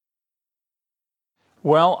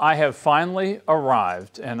Well, I have finally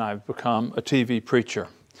arrived and I've become a TV preacher.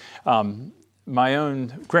 My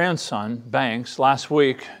own grandson, Banks, last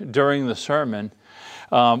week during the sermon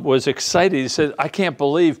was excited. He said, "I can't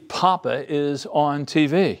believe Papa is on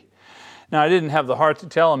TV." Now, I didn't have the heart to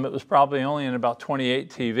tell him it was probably only in about 28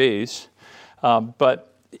 TVs,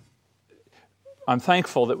 but I'm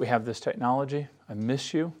thankful that we have this technology. I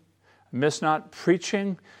miss you. I miss not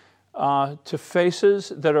preaching to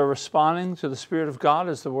faces that are responding to the Spirit of God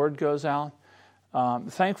as the Word goes out.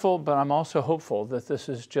 Thankful, but I'm also hopeful that this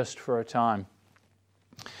is just for a time.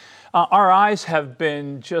 Our eyes have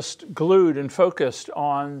been just glued and focused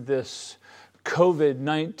on this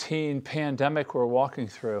COVID-19 pandemic we're walking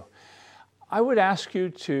through. I would ask you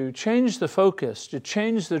to change the focus, to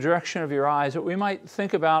change the direction of your eyes, that we might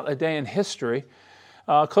think about a day in history,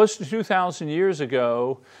 close to 2,000 years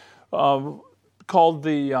ago, called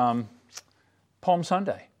the Palm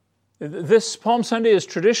Sunday. This Palm Sunday is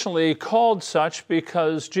traditionally called such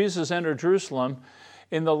because Jesus entered Jerusalem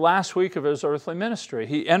in the last week of his earthly ministry.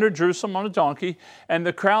 He entered Jerusalem on a donkey, and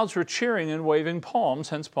the crowds were cheering and waving palms,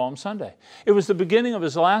 hence Palm Sunday. It was the beginning of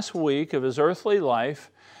his last week of his earthly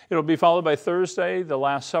life. It'll be followed by Thursday, the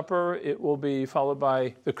Last Supper. It will be followed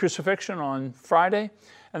by the crucifixion on Friday,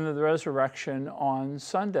 and then the resurrection on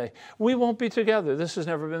Sunday. We won't be together. This has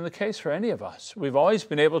never been the case for any of us. We've always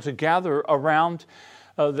been able to gather around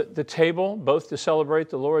the table, both to celebrate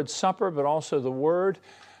the Lord's Supper, but also the Word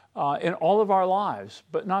in all of our lives,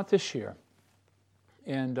 but not this year.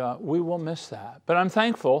 And we will miss that. But I'm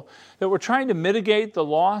thankful that we're trying to mitigate the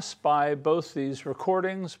loss by both these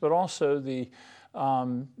recordings, but also the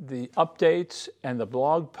updates and the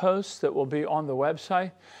blog posts that will be on the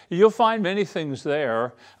website. You'll find many things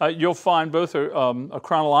there. You'll find both a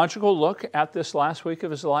chronological look at this last week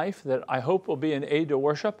of his life that I hope will be an aid to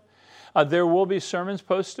worship. There will be sermons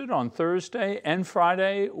posted on Thursday and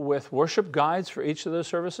Friday with worship guides for each of those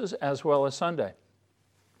services, as well as Sunday.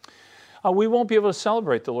 We won't be able to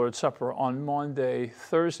celebrate the Lord's Supper on Maundy,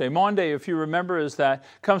 Thursday. Maundy, if you remember,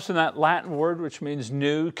 comes from that Latin word which means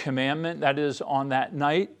new commandment. That is, on that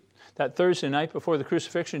night, that Thursday night before the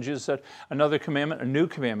crucifixion, Jesus said, "Another commandment, a new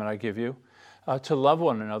commandment I give you, to love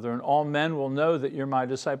one another, and all men will know that you're my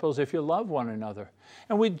disciples if you love one another."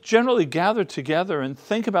 And we generally gather together and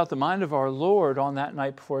think about the mind of our Lord on that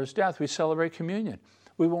night before his death. We celebrate communion.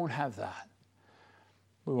 We won't have that.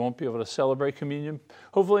 We won't be able to celebrate communion.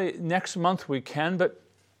 Hopefully next month we can, but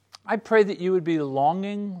I pray that you would be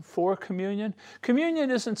longing for communion.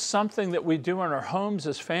 Communion isn't something that we do in our homes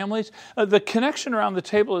as families. The connection around the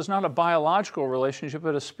table is not a biological relationship,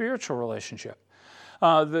 but a spiritual relationship.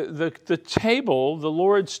 The table, the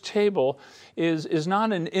Lord's table, is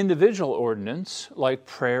not an individual ordinance like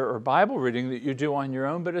prayer or Bible reading that you do on your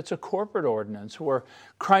own, but it's a corporate ordinance where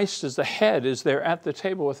Christ as the head is there at the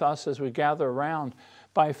table with us as we gather around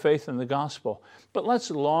by faith in the gospel. But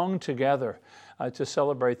let's long together to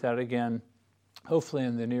celebrate that again, hopefully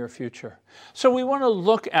in the near future. So we want to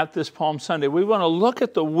look at this Palm Sunday. We want to look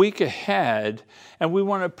at the week ahead, and we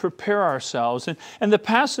want to prepare ourselves. And the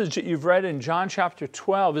passage that you've read in John chapter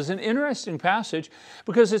 12 is an interesting passage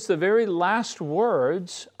because it's the very last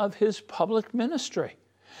words of his public ministry.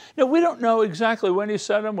 Now, we don't know exactly when he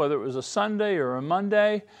said them, whether it was a Sunday or a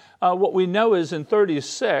Monday. What we know is in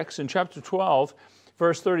chapter 12,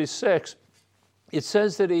 verse 36, it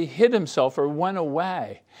says that he hid himself or went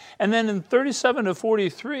away. And then in 37 to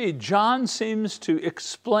 43, John seems to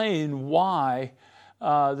explain why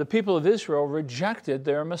the people of Israel rejected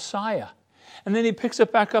their Messiah. And then he picks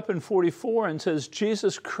it back up in 44 and says,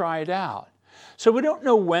 Jesus cried out. So we don't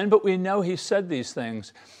know when, but we know he said these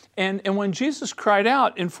things. And when Jesus cried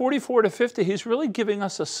out, in 44 to 50, he's really giving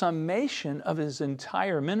us a summation of his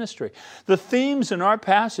entire ministry. The themes in our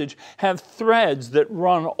passage have threads that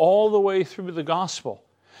run all the way through the gospel.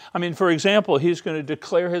 I mean, for example, he's going to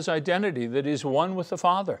declare his identity, that he's one with the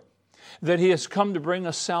Father, that he has come to bring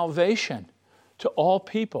us salvation to all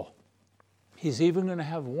people. He's even going to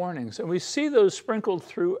have warnings. And we see those sprinkled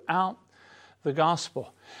throughout the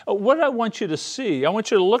gospel. What I want you to see, I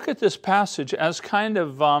want you to look at this passage as kind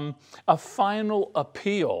of a final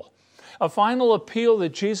appeal that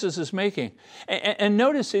Jesus is making. And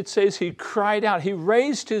notice it says he cried out. He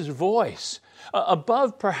raised his voice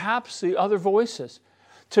above perhaps the other voices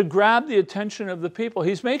to grab the attention of the people.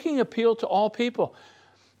 He's making appeal to all people.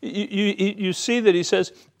 You see that he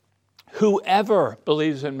says, whoever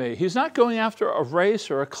believes in me. He's not going after a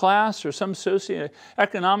race or a class or some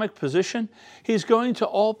socioeconomic position. He's going to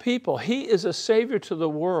all people. He is a Savior to the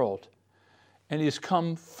world, and he's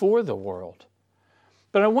come for the world.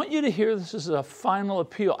 But I want you to hear this as a final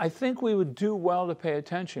appeal. I think we would do well to pay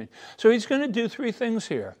attention. So he's going to do three things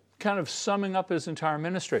here, kind of summing up his entire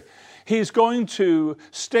ministry. He's going to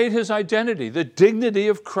state his identity, the dignity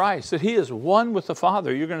of Christ, that he is one with the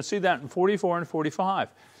Father. You're going to see that in 44 and 45.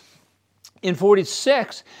 In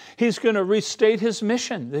 46, he's going to restate his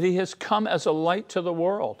mission, that he has come as a light to the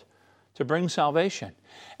world to bring salvation.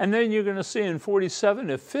 And then you're going to see in 47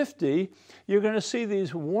 to 50, you're going to see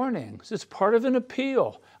these warnings. It's part of an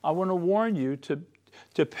appeal. I want to warn you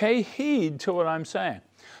to pay heed to what I'm saying.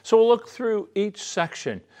 So we'll look through each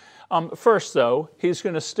section. First, though, he's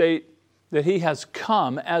going to state that he has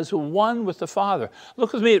come as one with the Father.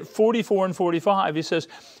 Look with me at 44 and 45. He says,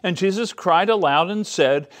 "And Jesus cried aloud and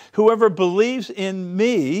said, 'Whoever believes in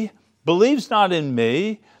me, believes not in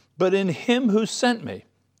me, but in him who sent me.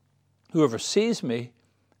 Whoever sees me,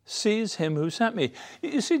 sees him who sent me.'"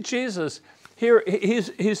 You see, Jesus here,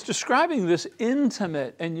 he's describing this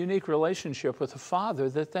intimate and unique relationship with the Father,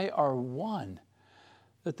 that they are one.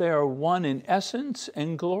 That they are one in essence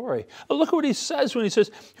and glory. Look what he says when he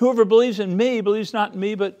says, "Whoever believes in me, believes not in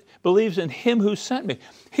me, but believes in him who sent me."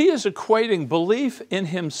 He is equating belief in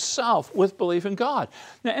himself with belief in God.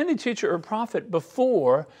 Now, any teacher or prophet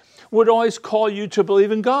before would always call you to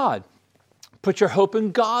believe in God. Put your hope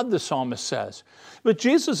in God, the psalmist says. But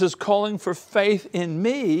Jesus is calling for faith in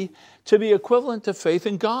me to be equivalent to faith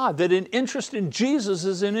in God, that an interest in Jesus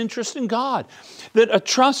is an interest in God, that a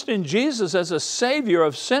trust in Jesus as a Savior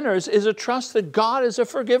of sinners is a trust that God is a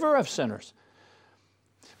forgiver of sinners.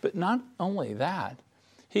 But not only that,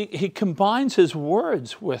 he combines his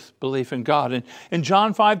words with belief in God. And in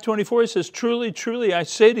John 5:24, he says, "Truly, truly, I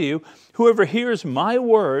say to you, whoever hears my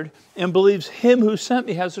word and believes him who sent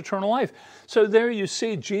me has eternal life." So there you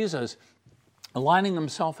see Jesus aligning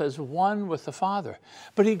himself as one with the Father.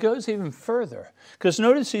 But he goes even further, because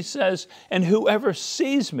notice he says, "And whoever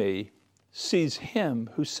sees me, sees him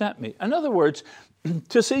who sent me." In other words,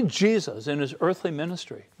 to see Jesus in his earthly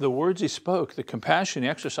ministry, the words he spoke, the compassion he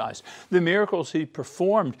exercised, the miracles he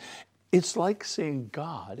performed, it's like seeing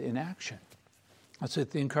God in action. That's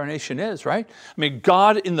what the incarnation is, right? I mean,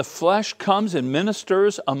 God in the flesh comes and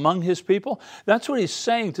ministers among his people. That's what he's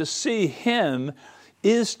saying. To see him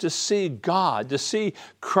is to see God, to see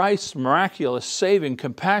Christ's miraculous, saving,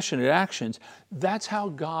 compassionate actions. That's how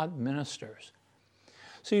God ministers.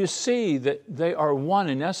 So you see that they are one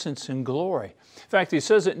in essence in glory. In fact, he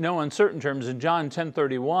says it in no uncertain terms in John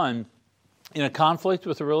 10:31, in a conflict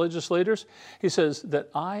with the religious leaders. He says that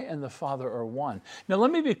I and the Father are one. Now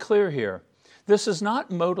let me be clear here. This is not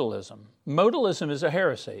modalism. Modalism is a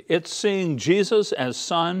heresy. It's seeing Jesus as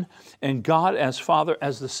Son and God as Father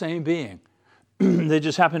as the same being. They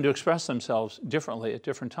just happen to express themselves differently at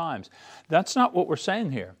different times. That's not what we're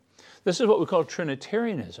saying here. This is what we call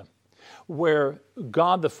Trinitarianism, where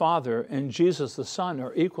God the Father and Jesus the Son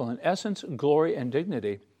are equal in essence, glory, and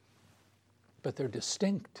dignity, but they're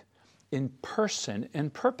distinct in person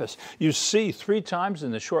and purpose. You see 3 times in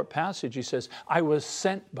the short passage, he says, "I was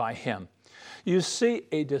sent by him." You see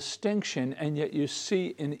a distinction, and yet you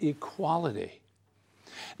see an equality.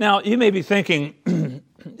 Now, you may be thinking,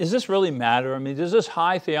 does this really matter? I mean, does this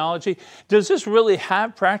high theology, does this really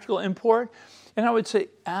have practical import? And I would say,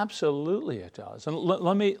 absolutely it does. And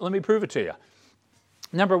let me prove it to you.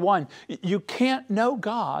 Number one, you can't know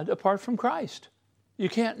God apart from Christ. You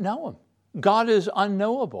can't know him. God is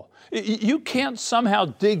unknowable. You can't somehow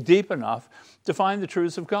dig deep enough to find the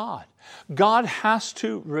truths of God. God has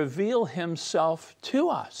to reveal himself to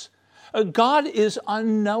us. God is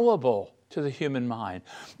unknowable to the human mind.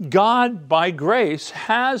 God, by grace,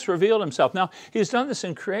 has revealed himself. Now, he's done this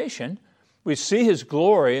in creation. We see his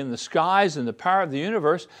glory in the skies and the power of the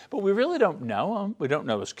universe, but we really don't know him. We don't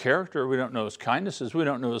know his character. We don't know his kindnesses. We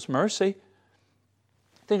don't know his mercy.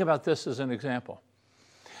 Think about this as an example.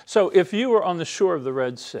 So if you were on the shore of the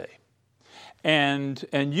Red Sea, and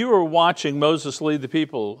you were watching Moses lead the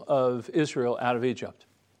people of Israel out of Egypt,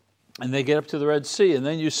 and they get up to the Red Sea, and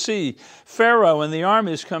then you see Pharaoh and the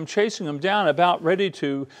armies come chasing them down, about ready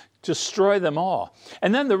to destroy them all.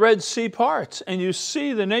 And then the Red Sea parts, and you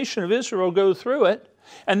see the nation of Israel go through it,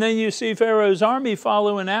 and then you see Pharaoh's army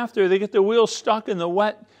following after. They get their wheels stuck in the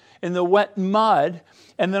wet mud,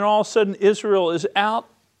 and then all of a sudden Israel is out,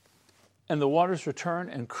 and the waters return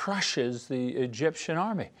and crushes the Egyptian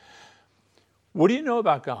army. What do you know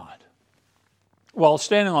about God? Well,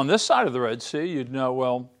 standing on this side of the Red Sea, you'd know,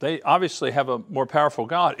 well, they obviously have a more powerful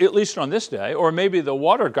God, at least on this day, or maybe the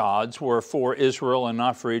water gods were for Israel and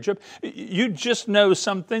not for Egypt. You just know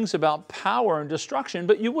some things about power and destruction,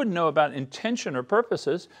 but you wouldn't know about intention or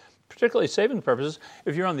purposes, particularly saving purposes,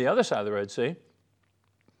 if you're on the other side of the Red Sea.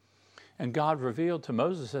 and God revealed to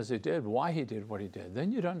Moses as he did why he did what he did,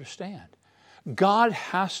 then you'd understand. God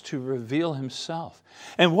has to reveal himself.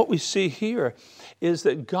 And what we see here is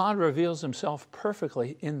that God reveals himself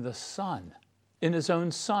perfectly in the Son, in his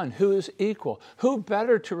own Son, who is equal. Who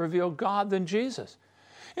better to reveal God than Jesus?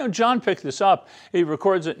 You know, John picked this up. He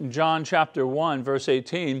records it in John chapter 1, verse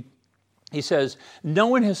 18. He says, no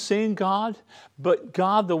one has seen God, but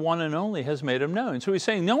God, the one and only, has made him known. So he's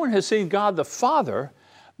saying no one has seen God the Father,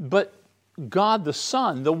 but God the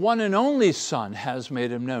Son, the one and only Son, has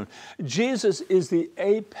made him known. Jesus is the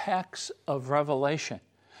apex of revelation.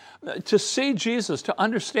 To see Jesus, to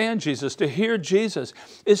understand Jesus, to hear Jesus,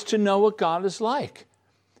 is to know what God is like.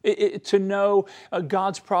 To know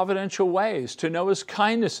God's providential ways, to know his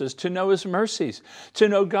kindnesses, to know his mercies, to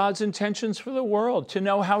know God's intentions for the world, to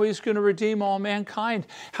know how he's going to redeem all mankind,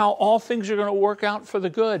 how all things are going to work out for the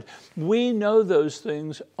good. We know those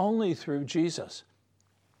things only through Jesus.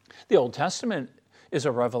 The Old Testament is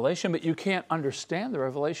a revelation, but you can't understand the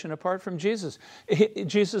revelation apart from Jesus.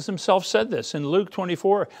 Jesus himself said this in Luke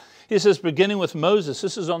 24. He says, beginning with Moses,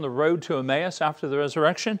 this is on the road to Emmaus after the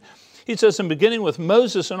resurrection. He says, in beginning with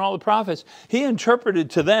Moses and all the prophets, he interpreted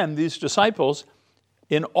to them, these disciples,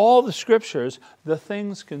 in all the scriptures, the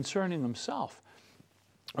things concerning himself.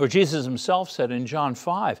 Or Jesus himself said in John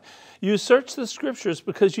 5, you search the scriptures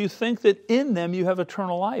because you think that in them you have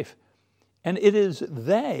eternal life. And it is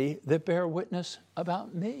they that bear witness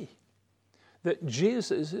about me. That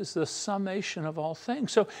Jesus is the summation of all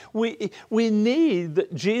things. So we need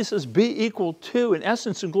that Jesus be equal to, in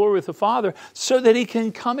essence and glory with the Father, so that he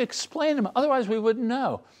can come explain him. Otherwise we wouldn't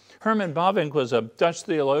know. Herman Bavinck was a Dutch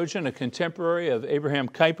theologian, a contemporary of Abraham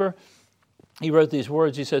Kuyper. He wrote these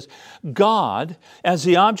words. He says, God, as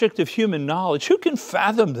the object of human knowledge, who can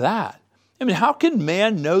fathom that? I mean, how can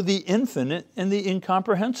man know the infinite and the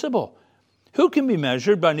incomprehensible? Who can be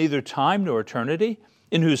measured by neither time nor eternity,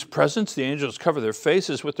 in whose presence the angels cover their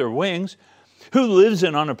faces with their wings, who lives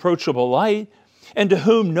in unapproachable light, and to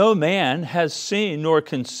whom no man has seen nor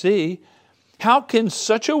can see? How can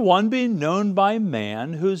such a one be known by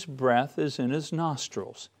man whose breath is in his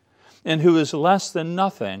nostrils, and who is less than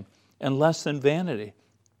nothing and less than vanity?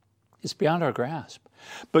 It's beyond our grasp.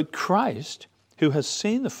 But Christ, who has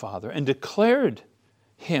seen the Father and declared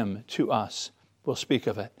him to us, will speak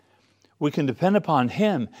of it. We can depend upon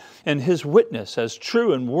him and his witness as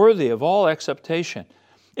true and worthy of all acceptation.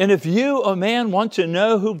 And if you, a man, want to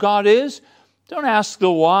know who God is, don't ask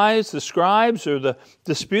the wise, the scribes, or the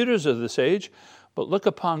disputers of this age, but look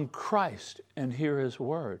upon Christ and hear his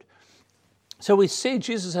word. So we see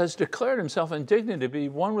Jesus has declared himself in dignity to be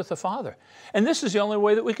one with the Father. And this is the only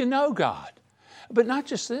way that we can know God. But not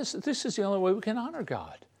just this is the only way we can honor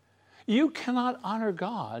God. You cannot honor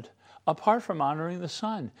God apart from honoring the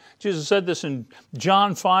Son. Jesus said this in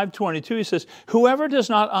John 5:22. He says, whoever does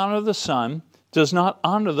not honor the Son does not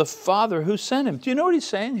honor the Father who sent him. Do you know what he's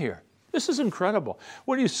saying here? This is incredible.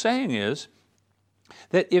 What he's saying is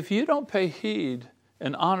that if you don't pay heed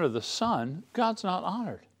and honor the Son, God's not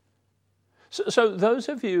honored. So those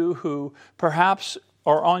of you who perhaps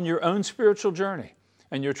are on your own spiritual journey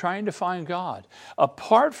and you're trying to find God,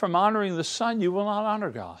 apart from honoring the Son, you will not honor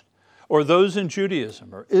God. Or those in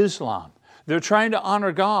Judaism or Islam, they're trying to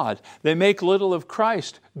honor God. They make little of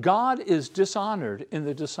Christ. God is dishonored in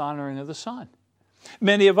the dishonoring of the Son.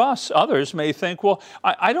 Many of us, others, may think, well,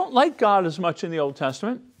 I don't like God as much in the Old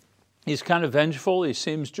Testament. He's kind of vengeful. He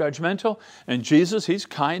seems judgmental. And Jesus, he's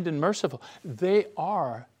kind and merciful. They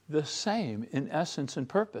are the same in essence and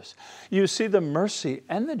purpose. You see the mercy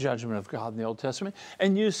and the judgment of God in the Old Testament,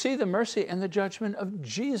 and you see the mercy and the judgment of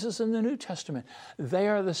Jesus in the New Testament. They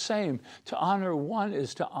are the same. To honor one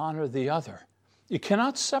is to honor the other. You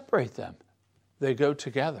cannot separate them. They go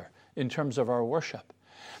together in terms of our worship.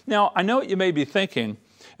 Now, I know what you may be thinking.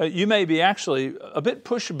 You may be actually a bit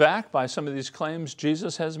pushed back by some of these claims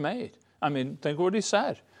Jesus has made. I mean, think of what he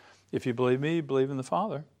said. If you believe me, you believe in the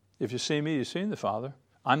Father. If you see me, you've seen the Father.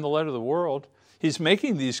 I'm the light of the world. He's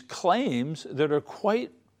making these claims that are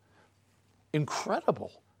quite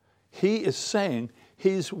incredible. He is saying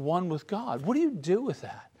he's one with God. What do you do with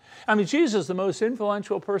that? I mean, Jesus is the most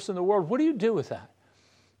influential person in the world. What do you do with that?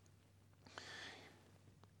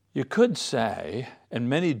 You could say, and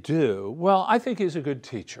many do, well, I think he's a good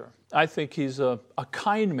teacher. I think he's a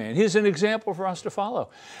kind man. He's an example for us to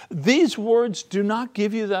follow. These words do not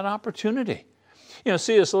give you that opportunity. You know,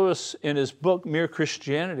 C.S. Lewis, in his book, Mere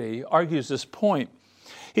Christianity, argues this point.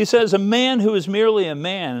 He says, a man who is merely a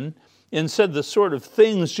man and said the sort of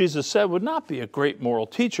things Jesus said would not be a great moral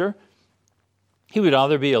teacher. He would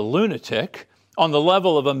either be a lunatic on the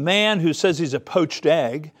level of a man who says he's a poached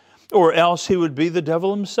egg, or else he would be the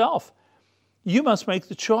devil himself. You must make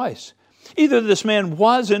the choice. Either this man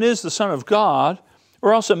was and is the Son of God,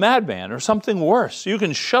 or else a madman, or something worse. You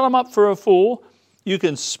can shut him up for a fool, you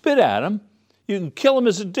can spit at him, you can kill him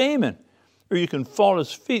as a demon, or you can fall at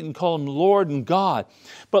his feet and call him Lord and God.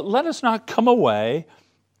 But let us not come away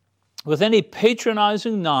with any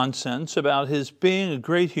patronizing nonsense about his being a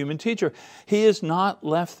great human teacher. He has not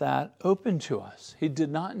left that open to us. He did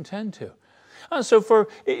not intend to. So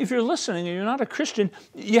if you're listening and you're not a Christian,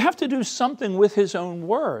 you have to do something with his own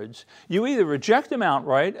words. You either reject him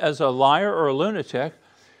outright as a liar or a lunatic,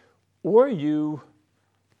 or you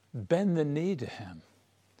bend the knee to him.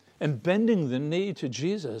 And bending the knee to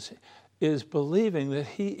Jesus is believing that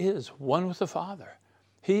he is one with the Father.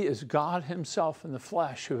 He is God himself in the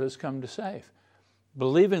flesh who has come to save.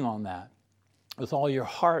 Believing on that with all your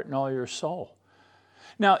heart and all your soul.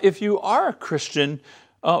 Now, if you are a Christian,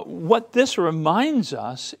 what this reminds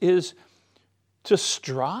us is to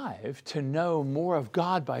strive to know more of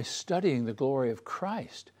God by studying the glory of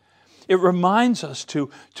Christ. It reminds us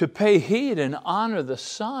to pay heed and honor the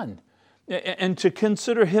Son, and to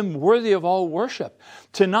consider him worthy of all worship,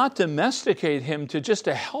 to not domesticate him to just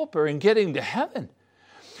a helper in getting to heaven.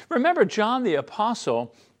 Remember John the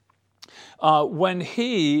Apostle, when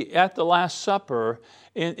he, at the Last Supper,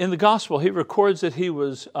 in the Gospel, he records that he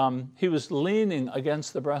was leaning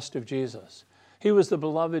against the breast of Jesus. He was the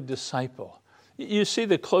beloved disciple. You see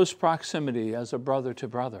the close proximity as a brother to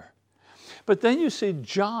brother. But then you see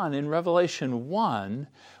John in Revelation 1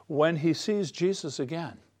 when he sees Jesus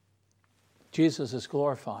again. Jesus is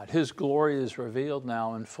glorified. His glory is revealed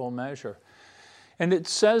now in full measure. And it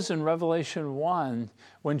says in Revelation 1,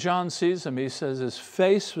 when John sees him, he says his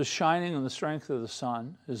face was shining in the strength of the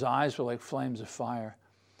sun. His eyes were like flames of fire.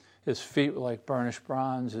 His feet were like burnished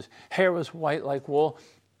bronze. His hair was white like wool.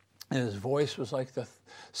 And his voice was like the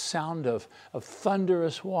sound of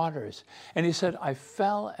thunderous waters. And he said, I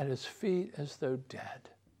fell at his feet as though dead.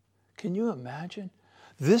 Can you imagine?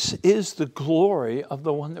 This is the glory of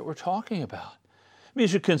the one that we're talking about. We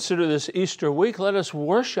should consider this Easter week. Let us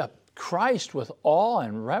worship Christ with awe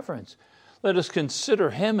and reverence. Let us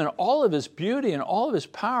consider him in all of his beauty and all of his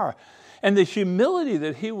power and the humility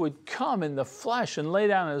that he would come in the flesh and lay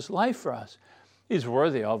down his life for us. He's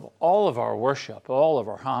worthy of all of our worship, all of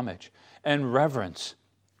our homage and reverence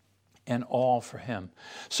and all for him.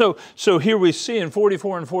 So here we see in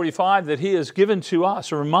 44 and 45 that he has given to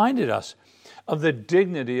us, or reminded us of the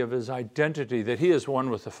dignity of his identity, that he is one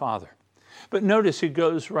with the Father. But notice he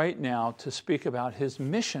goes right now to speak about his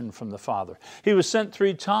mission from the Father. He was sent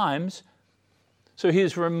 3 times, so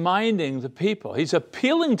he's reminding the people. He's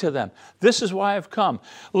appealing to them. This is why I've come.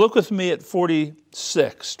 Look with me at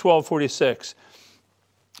 12:46.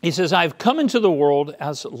 He says, I've come into the world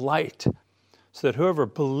as light, so that whoever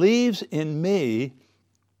believes in me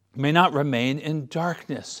may not remain in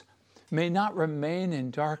darkness. May not remain in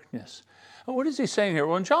darkness. What is he saying here?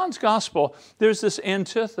 Well, in John's Gospel, there's this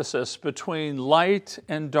antithesis between light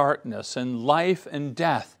and darkness and life and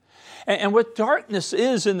death. And what darkness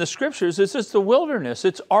is in the Scriptures is it's the wilderness.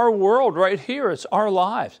 It's our world right here. It's our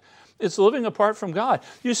lives. It's living apart from God.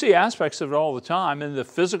 You see aspects of it all the time in the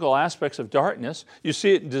physical aspects of darkness. You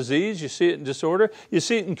see it in disease. You see it in disorder. You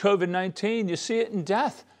see it in COVID-19. You see it in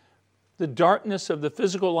death. The darkness of the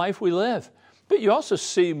physical life we live. But you also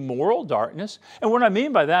see moral darkness. And what I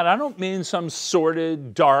mean by that, I don't mean some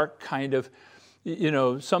sordid, dark kind of,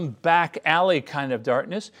 some back alley kind of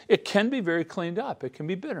darkness. It can be very cleaned up. It can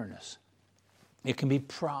be bitterness. It can be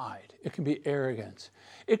pride. It can be arrogance.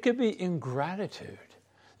 It can be ingratitude.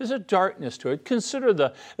 There's a darkness to it. Consider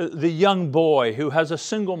the young boy who has a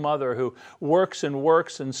single mother who works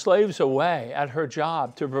and slaves away at her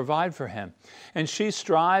job to provide for him. And she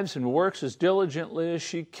strives and works as diligently as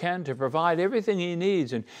she can to provide everything he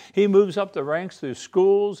needs. And he moves up the ranks through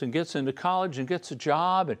schools and gets into college and gets a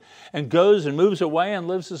job and goes and moves away and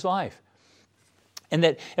lives his life. And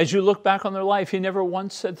that as you look back on their life, he never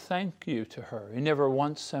once said thank you to her. He never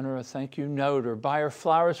once sent her a thank you note or buy her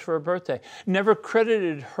flowers for her birthday. Never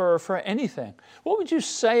credited her for anything. What would you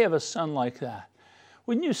say of a son like that?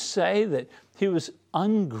 Wouldn't you say that he was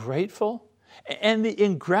ungrateful? And the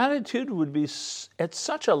ingratitude would be at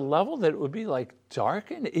such a level that it would be like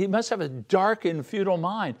darkened. He must have a dark and futile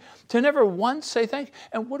mind to never once say thank you.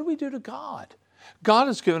 And what do we do to God? God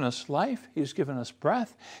has given us life. He's given us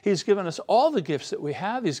breath. He's given us all the gifts that we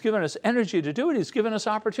have. He's given us energy to do it. He's given us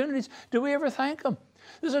opportunities. Do we ever thank him?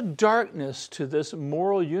 There's a darkness to this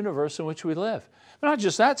moral universe in which we live. But not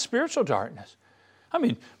just that, spiritual darkness. I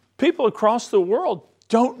mean, people across the world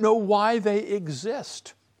don't know why they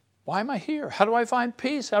exist. Why am I here? How do I find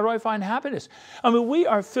peace? How do I find happiness? I mean, we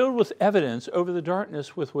are filled with evidence over the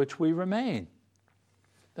darkness with which we remain.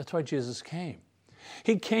 That's why Jesus came.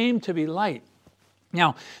 He came to be light.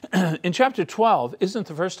 Now, in chapter 12, isn't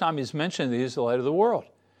the first time he's mentioned that he's the light of the world.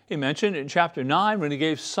 He mentioned in chapter 9, when he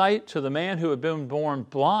gave sight to the man who had been born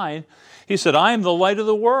blind, he said, I am the light of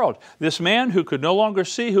the world. This man who could no longer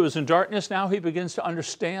see, who is in darkness, now he begins to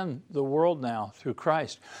understand the world now through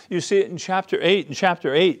Christ. You see it in chapter 8. In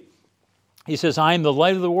chapter 8, he says, I am the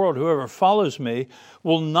light of the world. Whoever follows me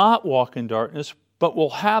will not walk in darkness, but will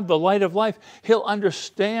have the light of life. He'll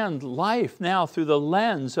understand life now through the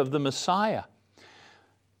lens of the Messiah.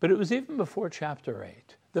 But it was even before chapter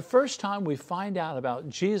 8. The first time we find out about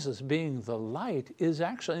Jesus being the light is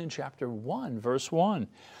actually in chapter 1, verse 1.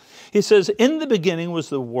 He says, in the beginning was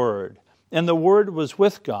the Word, and the Word was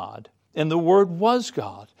with God, and the Word was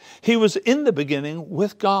God. He was in the beginning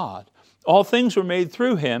with God. All things were made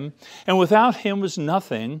through him, and without him was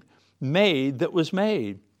nothing made that was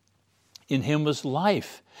made. In him was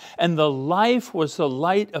life, and the life was the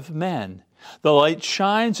light of men. The light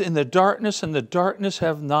shines in the darkness, and the darkness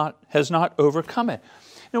has not overcome it.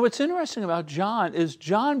 Now, what's interesting about John is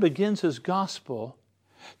John begins his gospel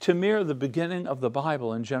to mirror the beginning of the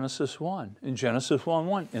Bible in Genesis 1. In Genesis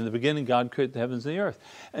 1:1, in the beginning God created the heavens and the earth.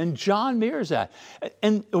 And John mirrors that.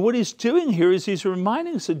 And what he's doing here is he's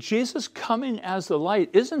reminding us that Jesus coming as the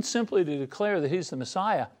light isn't simply to declare that he's the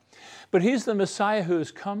Messiah, but he's the Messiah who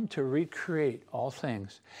has come to recreate all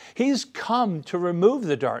things. He's come to remove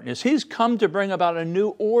the darkness. He's come to bring about a new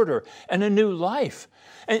order and a new life.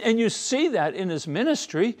 And you see that in his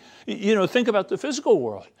ministry. You know, think about the physical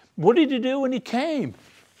world. What did he do when he came?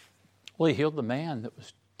 Well, he healed the man that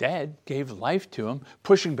was dead, gave life to him,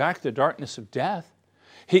 pushing back the darkness of death.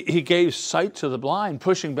 He gave sight to the blind,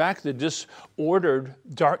 pushing back the disordered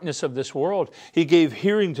darkness of this world. He gave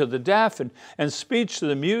hearing to the deaf and speech to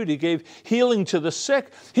the mute. He gave healing to the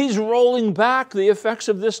sick. He's rolling back the effects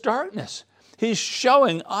of this darkness. He's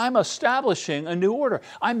showing, I'm establishing a new order.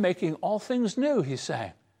 I'm making all things new, he's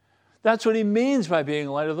saying. That's what he means by being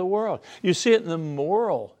light of the world. You see it in the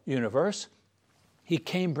moral universe. He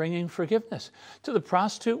came bringing forgiveness. To the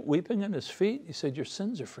prostitute weeping at his feet, he said, your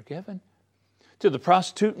sins are forgiven. To the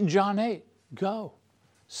prostitute in John 8, go,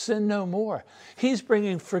 sin no more. He's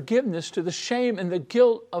bringing forgiveness to the shame and the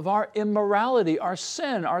guilt of our immorality, our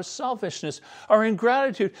sin, our selfishness, our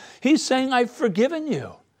ingratitude. He's saying, I've forgiven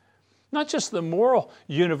you. Not just the moral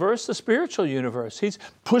universe, the spiritual universe. He's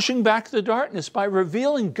pushing back the darkness by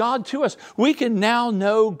revealing God to us. We can now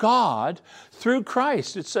know God through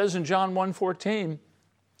Christ. It says in John 1:14,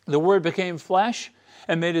 the Word became flesh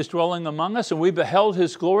and made his dwelling among us, and we beheld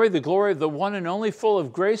his glory, the glory of the one and only, full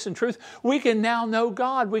of grace and truth. We can now know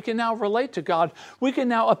God. We can now relate to God. We can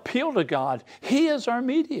now appeal to God. He is our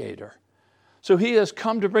mediator. So he has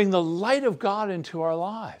come to bring the light of God into our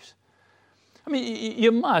lives. I mean,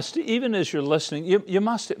 you must, even as you're listening, you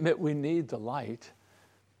must admit we need the light.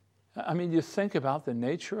 I mean, you think about the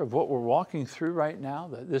nature of what we're walking through right now,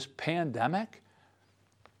 this pandemic.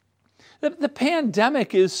 The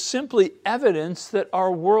pandemic is simply evidence that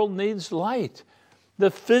our world needs light.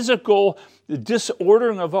 The physical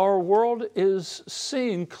disordering of our world is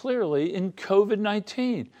seen clearly in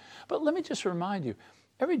COVID-19. But let me just remind you,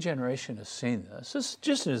 every generation has seen this. This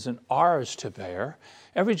just isn't ours to bear.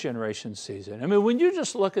 Every generation sees it. I mean, when you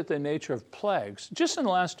just look at the nature of plagues, just in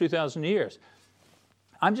the last 2,000 years,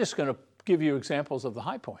 I'm just going to give you examples of the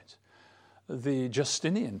high points. The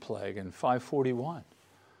Justinian plague in 541.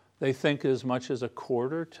 They think as much as a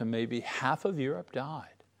quarter to maybe half of Europe died.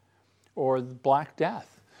 Or the Black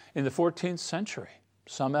Death in the 14th century.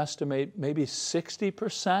 Some estimate maybe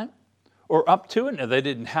 60% or up to it. Now, they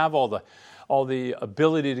didn't have all the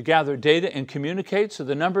ability to gather data and communicate, so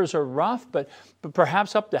the numbers are rough, but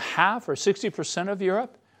perhaps up to half or 60% of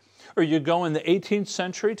Europe. Or you go in the 18th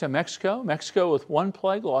century to Mexico. Mexico with one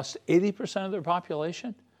plague lost 80% of their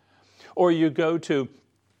population. Or you go to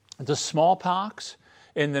the smallpox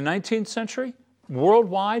in the 19th century.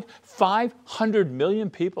 Worldwide, 500 million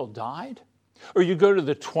people died. Or you go to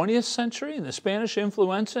the 20th century in the Spanish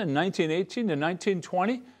influenza in 1918 to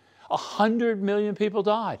 1920. 100 million people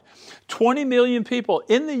died. 20 million people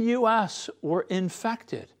in the U.S. were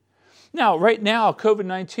infected. Now, right now,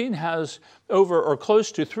 COVID-19 has over or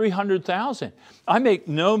close to 300,000. I make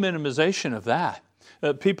no minimization of that.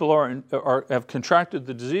 People have contracted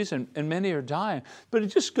the disease and many are dying. But it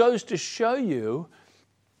just goes to show you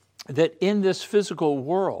that in this physical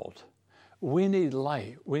world, we need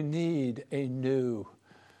light. We need a new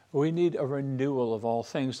We need a renewal of all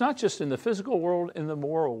things, not just in the physical world, in the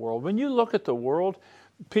moral world. When you look at the world,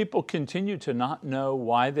 people continue to not know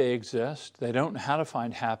why they exist. They don't know how to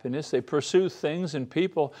find happiness. They pursue things and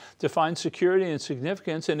people to find security and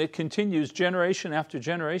significance, and it continues generation after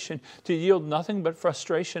generation to yield nothing but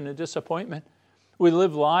frustration and disappointment. We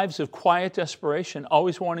live lives of quiet desperation,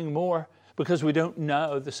 always wanting more because we don't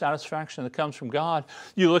know the satisfaction that comes from God.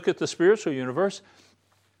 You look at the spiritual universe,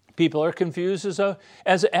 people are confused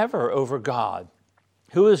as ever over God.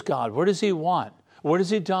 Who is God? What does He want? What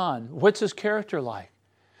has He done? What's His character like?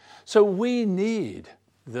 So we need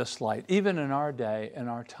this light, even in our day and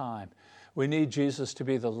our time. We need Jesus to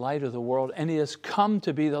be the light of the world, and He has come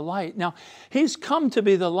to be the light. Now, He's come to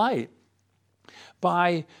be the light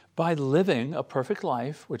by living a perfect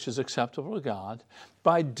life, which is acceptable to God,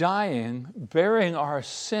 by dying, bearing our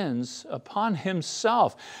sins upon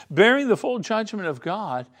Himself, bearing the full judgment of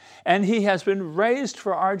God, and He has been raised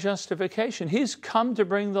for our justification. He's come to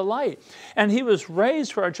bring the light, and He was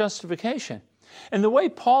raised for our justification. And the way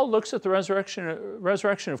Paul looks at the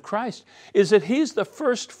resurrection of Christ is that He's the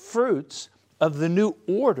first fruits of the new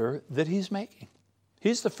order that He's making.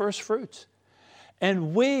 He's the first fruits.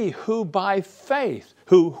 And we who by faith,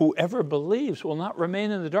 whoever believes will not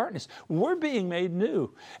remain in the darkness, we're being made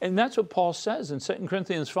new. And that's what Paul says in 2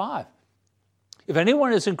 Corinthians 5. If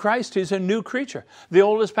anyone is in Christ, he's a new creature. The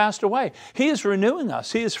old has passed away. He is renewing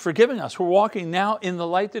us. He is forgiving us. We're walking now in the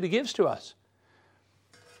light that He gives to us.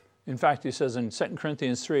 In fact, he says in 2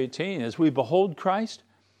 Corinthians 3:18, as we behold Christ,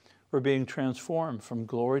 we're being transformed from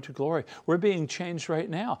glory to glory. We're being changed right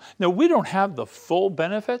now. Now, we don't have the full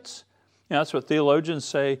benefits. You know, that's what theologians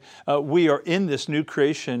say. We are in this new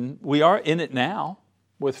creation. We are in it now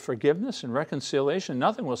with forgiveness and reconciliation.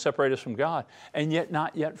 Nothing will separate us from God. And yet,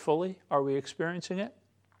 not yet fully are we experiencing it.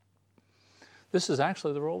 This is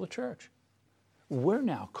actually the role of the church. We're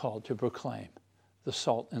now called to proclaim the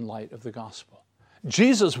salt and light of the gospel.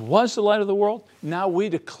 Jesus was the light of the world. Now we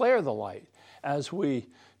declare the light as we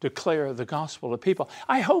declare the gospel to people.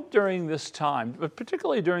 I hope during this time, but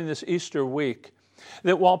particularly during this Easter week,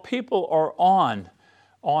 that while people are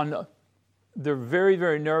they're very,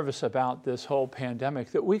 very nervous about this whole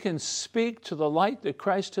pandemic, that we can speak to the light that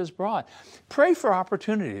Christ has brought. Pray for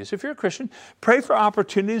opportunities. If you're a Christian, pray for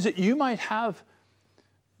opportunities that you might have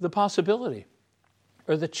the possibility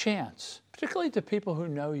or the chance, particularly to people who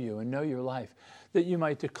know you and know your life, that you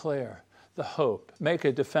might declare the hope, make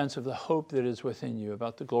a defense of the hope that is within you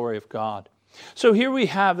about the glory of God. So here we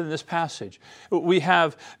have in this passage, we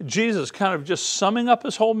have Jesus kind of just summing up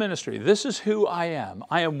His whole ministry. This is who I am.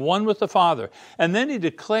 I am one with the Father. And then He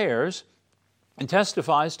declares and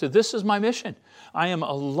testifies to, this is my mission. I am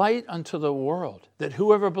a light unto the world, that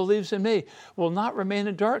whoever believes in me will not remain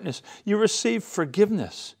in darkness. You receive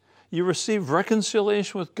forgiveness. You receive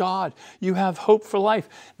reconciliation with God. You have hope for life.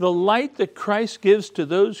 The light that Christ gives to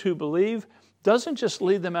those who believe doesn't just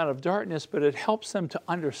lead them out of darkness, but it helps them to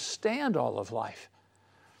understand all of life.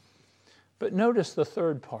 But notice the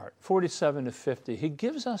third part, 47 to 50. He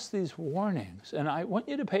gives us these warnings, and I want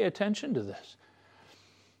you to pay attention to this.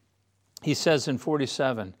 He says in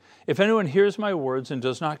 47, if anyone hears my words and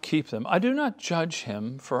does not keep them, I do not judge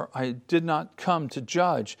him, for I did not come to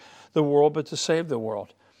judge the world, but to save the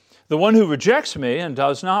world. The one who rejects me and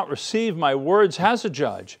does not receive my words has a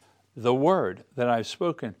judge. The word that I've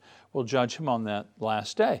spoken will judge him on that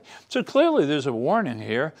last day. So clearly there's a warning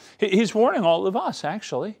here. He's warning all of us,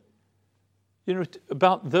 actually,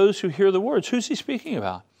 about those who hear the words. Who's He speaking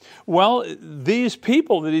about? Well, these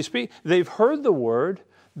people that He speaks, they've heard the word,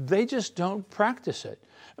 they just don't practice it.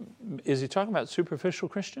 Is He talking about superficial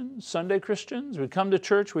Christians, Sunday Christians? We come to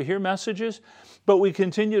church, we hear messages, but we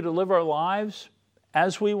continue to live our lives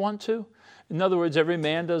as we want to? In other words, every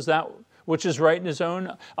man does that which is right in his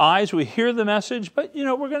own eyes. We hear the message, but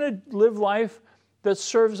we're going to live life that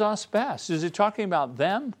serves us best. Is He talking about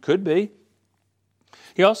them? Could be.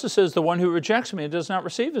 He also says the one who rejects me and does not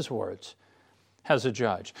receive His words has a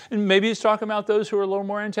judge. And maybe He's talking about those who are a little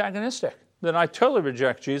more antagonistic, that I totally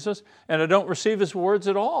reject Jesus and I don't receive His words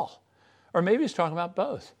at all. Or maybe He's talking about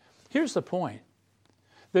both. Here's the point,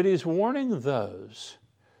 that He's warning those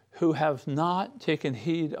who have not taken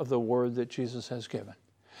heed of the word that Jesus has given.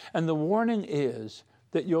 And the warning is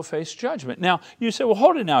that you'll face judgment. Now, you say, well,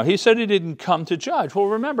 hold it now. He said He didn't come to judge. Well,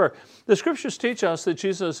 remember, the Scriptures teach us that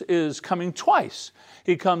Jesus is coming twice.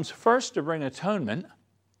 He comes first to bring atonement,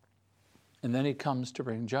 and then He comes to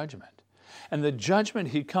bring judgment. And the judgment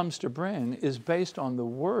He comes to bring is based on the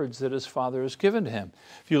words that His Father has given to Him.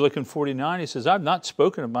 If you look in 49, He says, I've not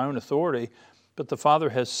spoken of my own authority, but the Father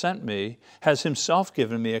has sent me, has Himself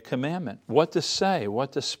given me a commandment, what to say,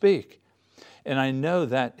 what to speak. and I know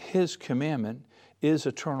that His commandment is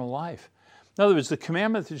eternal life. In other words, the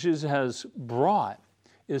commandment that Jesus has brought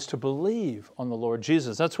is to believe on the Lord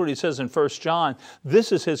Jesus. That's what He says in 1 John.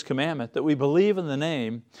 This is His commandment, that we believe in the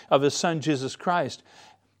name of His Son, Jesus Christ,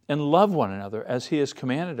 and love one another as He has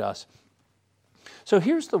commanded us. So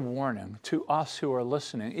here's the warning to us who are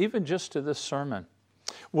listening, even just to this sermon.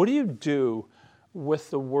 What do you do with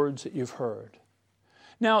the words that you've heard?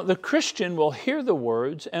 Now, the Christian will hear the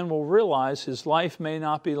words and will realize his life may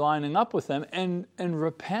not be lining up with them and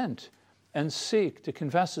repent and seek to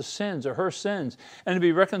confess his sins or her sins and to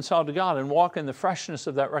be reconciled to God and walk in the freshness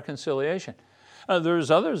of that reconciliation.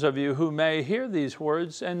 There's others of you who may hear these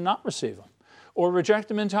words and not receive them or reject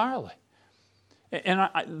them entirely. And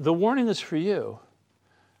the warning is for you.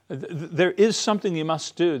 There is something you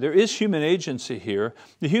must do. There is human agency here.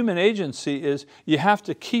 The human agency is you have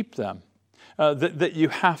to keep them. That you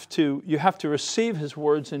have to receive His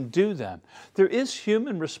words and do them. There is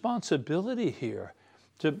human responsibility here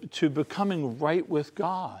to becoming right with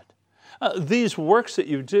God. These works that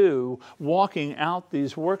you do, walking out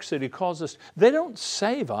these works that He calls us, they don't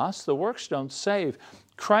save us. The works don't save.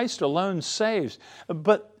 Christ alone saves.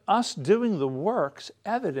 But us doing the works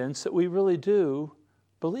evidence that we really do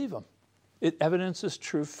believe them. It evidences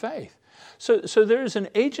true faith. So there's an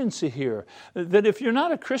agency here that if you're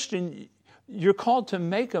not a Christian, you're called to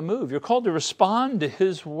make a move. You're called to respond to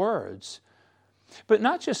His words. But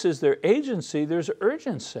not just is there agency, there's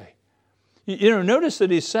urgency. Notice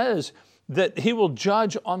that He says that He will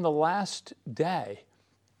judge on the last day.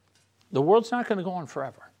 The world's not going to go on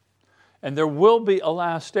forever. And there will be a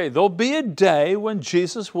last day. There'll be a day when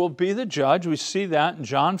Jesus will be the judge. We see that in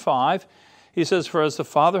John 5. He says, "For as the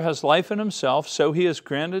Father has life in Himself, so He has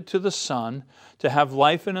granted to the Son to have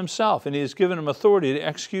life in Himself. And He has given Him authority to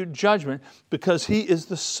execute judgment because He is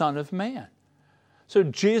the Son of Man." So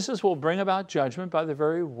Jesus will bring about judgment by the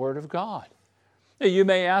very Word of God. Now, you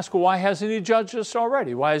may ask, well, why hasn't He judged us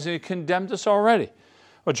already? Why hasn't He condemned us already?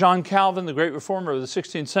 Well, John Calvin, the great reformer of the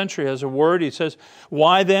 16th century, has a word. He says,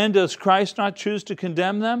 "Why then does Christ not choose to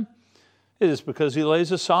condemn them? It is because He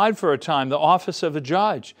lays aside for a time the office of a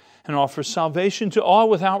judge and offers salvation to all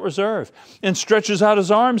without reserve and stretches out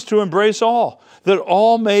His arms to embrace all, that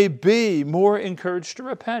all may be more encouraged to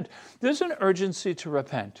repent." There's an urgency to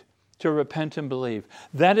repent and believe.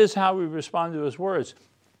 That is how we respond to His words.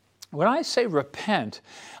 When I say repent,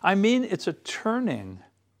 I mean it's a turning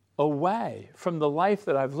away from the life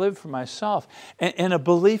that I've lived for myself and a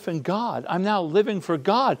belief in God. I'm now living for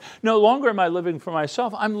God. No longer am I living for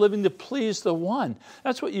myself. I'm living to please the One.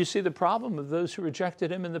 That's what you see the problem of those who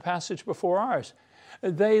rejected Him in the passage before ours.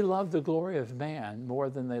 They love the glory of man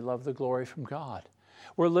more than they love the glory from God.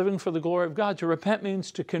 We're living for the glory of God. To repent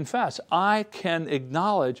means to confess. I can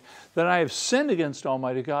acknowledge that I have sinned against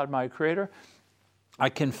Almighty God, my Creator. I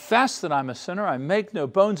confess that I'm a sinner. I make no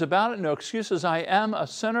bones about it, no excuses. I am a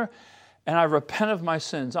sinner, and I repent of my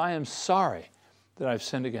sins. I am sorry that I've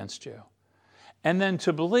sinned against you. And then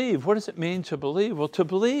to believe, what does it mean to believe? Well, to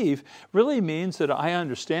believe really means that I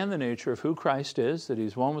understand the nature of who Christ is, that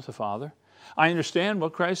He's one with the Father. I understand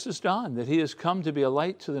what Christ has done, that He has come to be a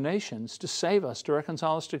light to the nations, to save us, to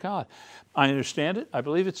reconcile us to God. I understand it. I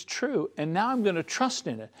believe it's true. And now I'm going to trust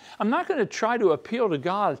in it. I'm not going to try to appeal to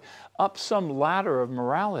God up some ladder of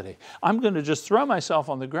morality. I'm going to just throw myself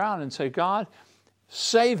on the ground and say, God,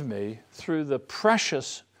 save me through the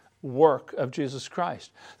precious work of Jesus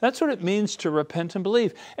Christ. That's what it means to repent and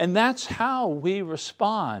believe. And that's how we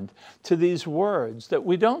respond to these words, that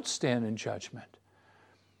we don't stand in judgment.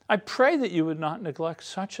 I pray that you would not neglect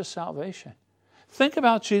such a salvation. Think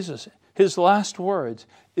about Jesus. His last words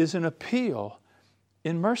is an appeal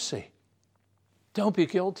in mercy. Don't be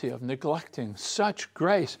guilty of neglecting such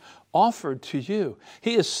grace offered to you.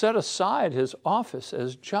 He has set aside His office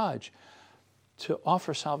as judge to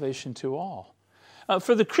offer salvation to all.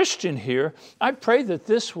 For the Christian here, I pray that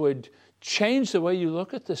this would change the way you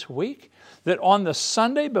look at this week, that on the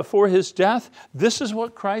Sunday before His death, this is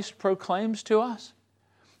what Christ proclaims to us.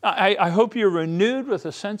 I hope you're renewed with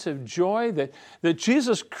a sense of joy that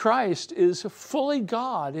Jesus Christ is fully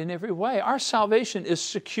God in every way. Our salvation is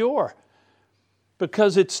secure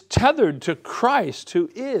because it's tethered to Christ, who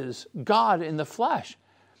is God in the flesh.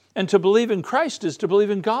 And to believe in Christ is to believe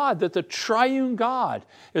in God, that the triune God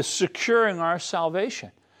is securing our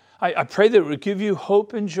salvation. I pray that it would give you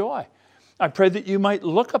hope and joy. I pray that you might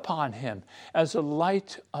look upon Him as a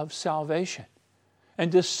light of salvation,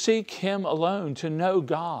 and to seek Him alone, to know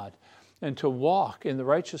God, and to walk in the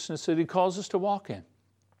righteousness that He calls us to walk in.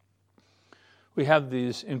 we have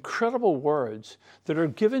these incredible words that are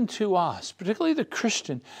given to us, particularly the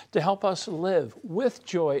Christian, to help us live with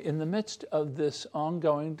joy in the midst of this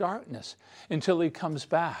ongoing darkness until He comes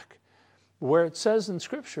back, where it says in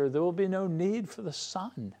Scripture there will be no need for the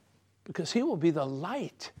sun because He will be the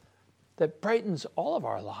light that brightens all of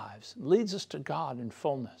our lives, leads us to God in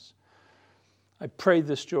fullness. I pray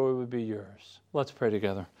this joy would be yours. Let's pray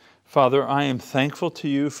together. Father, I am thankful to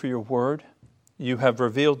You for Your word. You have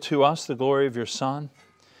revealed to us the glory of Your Son.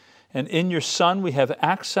 And in Your Son we have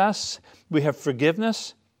access, we have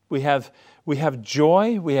forgiveness, we have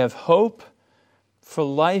joy, we have hope for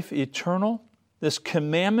life eternal. This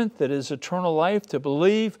commandment that is eternal life, to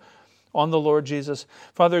believe on the Lord Jesus.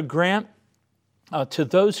 Father, grant to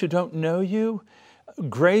those who don't know You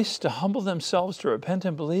grace to humble themselves, to repent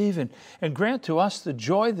and believe, and grant to us the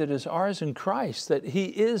joy that is ours in Christ, that He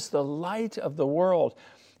is the light of the world,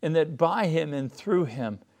 and that by Him and through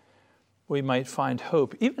Him we might find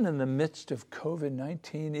hope, even in the midst of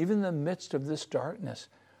COVID-19, even in the midst of this darkness.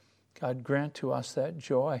 God, grant to us that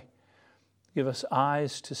joy. Give us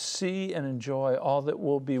eyes to see and enjoy all that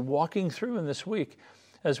we'll be walking through in this week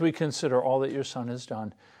as we consider all that Your Son has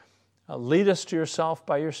done. Lead us to Yourself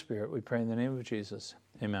by Your Spirit, we pray in the name of Jesus.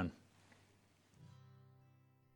 Amen.